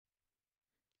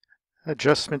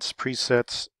Adjustments,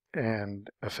 presets, and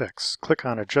effects. Click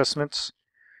on Adjustments,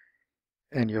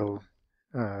 and you'll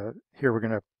here we're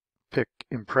going to pick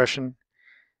Impression,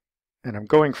 and I'm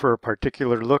going for a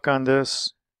particular look on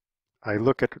this. I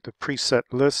look at the preset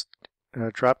list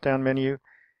drop-down menu,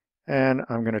 and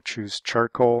I'm going to choose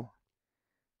Charcoal,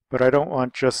 but I don't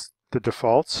want just the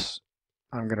defaults.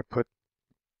 I'm going to put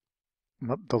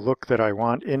the look that I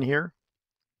want in here,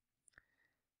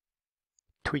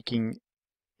 tweaking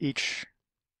each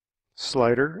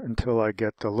slider until I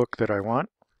get the look that I want.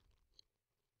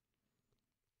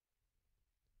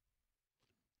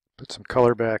 Put some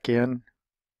color back in,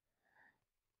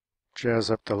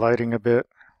 jazz up the lighting a bit,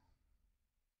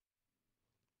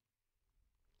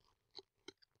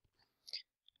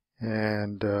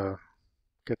 and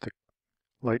get the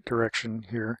light direction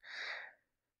here.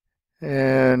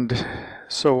 And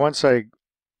so once I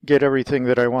get everything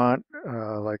that I want,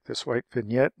 like this white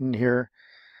vignette in here,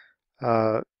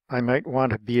 I might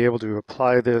want to be able to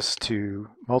apply this to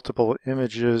multiple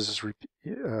images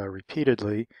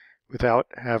repeatedly without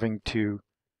having to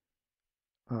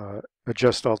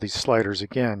adjust all these sliders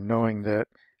again, knowing that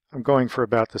I'm going for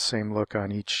about the same look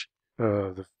on each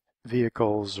of the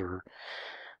vehicles or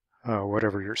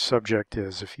whatever your subject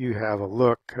is. If you have a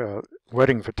look,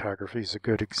 wedding photography is a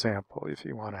good example. If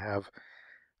you want to have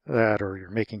that, or you're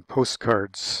making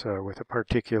postcards with a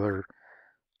particular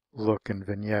look and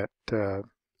vignette,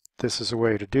 this is a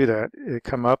way to do that.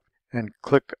 Come up and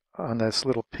click on this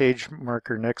little page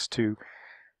marker next to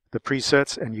the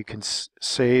presets, and you can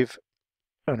save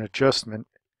an adjustment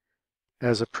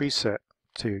as a preset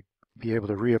to be able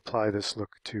to reapply this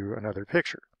look to another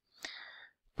picture.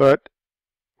 But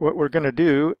what we're going to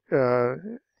do,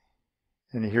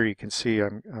 and here you can see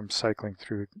I'm cycling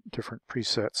through different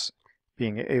presets,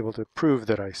 being able to prove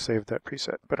that I saved that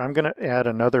preset. But I'm going to add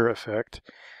another effect,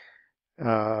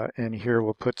 and here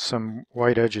we'll put some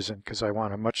white edges in because I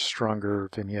want a much stronger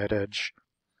vignette edge.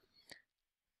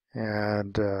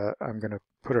 And I'm going to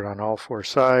put it on all four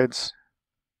sides.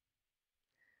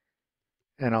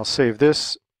 And I'll save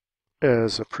this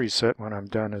as a preset when I'm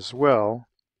done as well,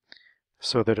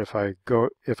 so that if I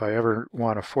ever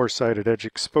want a four-sided edge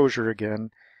exposure again,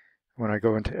 when I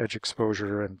go into edge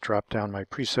exposure and drop down my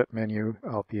preset menu,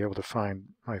 I'll be able to find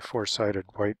my four-sided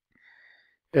white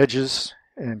edges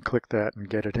and click that and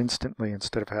get it instantly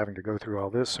instead of having to go through all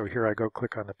this. So here I go,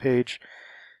 click on the page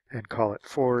and call it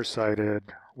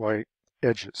four-sided white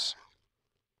edges.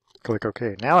 Click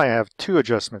OK. Now I have two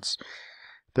adjustments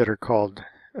that are called,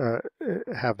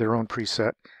 have their own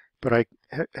preset, but I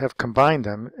have combined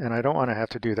them, and I don't want to have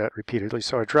to do that repeatedly.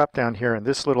 So I drop down here, and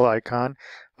this little icon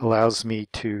allows me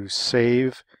to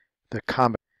save the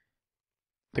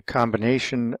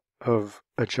combination of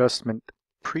adjustment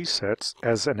presets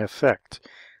as an effect.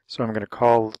 So I'm going to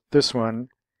call this one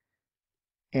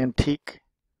Antique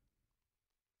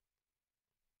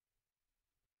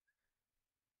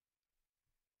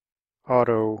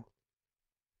Auto,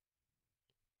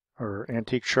 or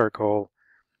Antique Charcoal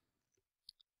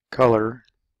Color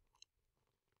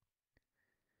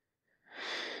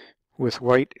with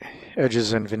white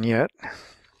edges and vignette.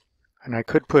 And I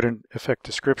could put an effect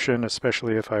description,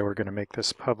 especially if I were going to make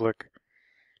this public,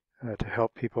 to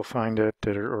help people find it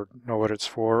or know what it's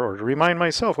for, or to remind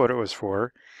myself what it was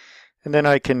for. And then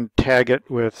I can tag it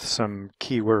with some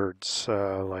keywords,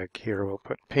 like here we'll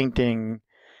put painting,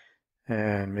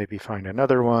 and maybe find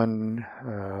another one.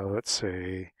 Let's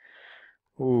say,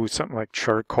 ooh, something like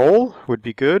charcoal would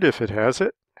be good if it has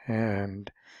it,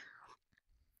 and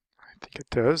I think it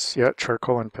does. Yeah,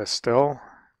 charcoal and pastel.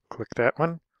 Click that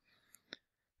one.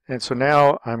 And so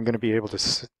now I'm going to be able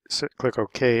to click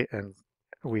OK, and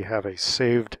we have a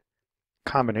saved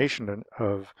combination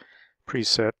of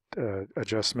preset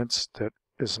adjustments that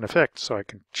is an effect. So I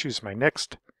can choose my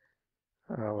next.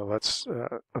 Well, let's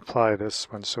apply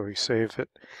this one. So we save it,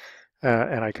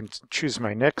 and I can choose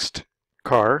my next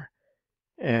car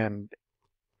and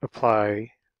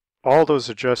apply all those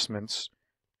adjustments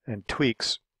and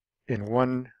tweaks in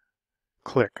one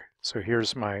click. So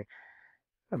here's my,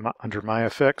 under my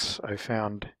effects, I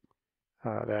found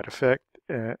that effect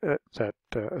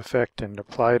and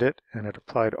applied it, and it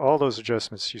applied all those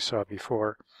adjustments you saw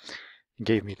before and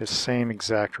gave me the same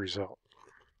exact result.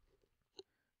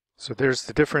 So there's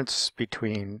the difference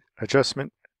between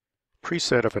adjustment,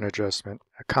 preset of an adjustment,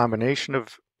 a combination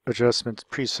of adjustments,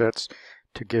 presets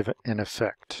to give an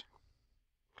effect.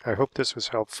 I hope this was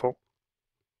helpful.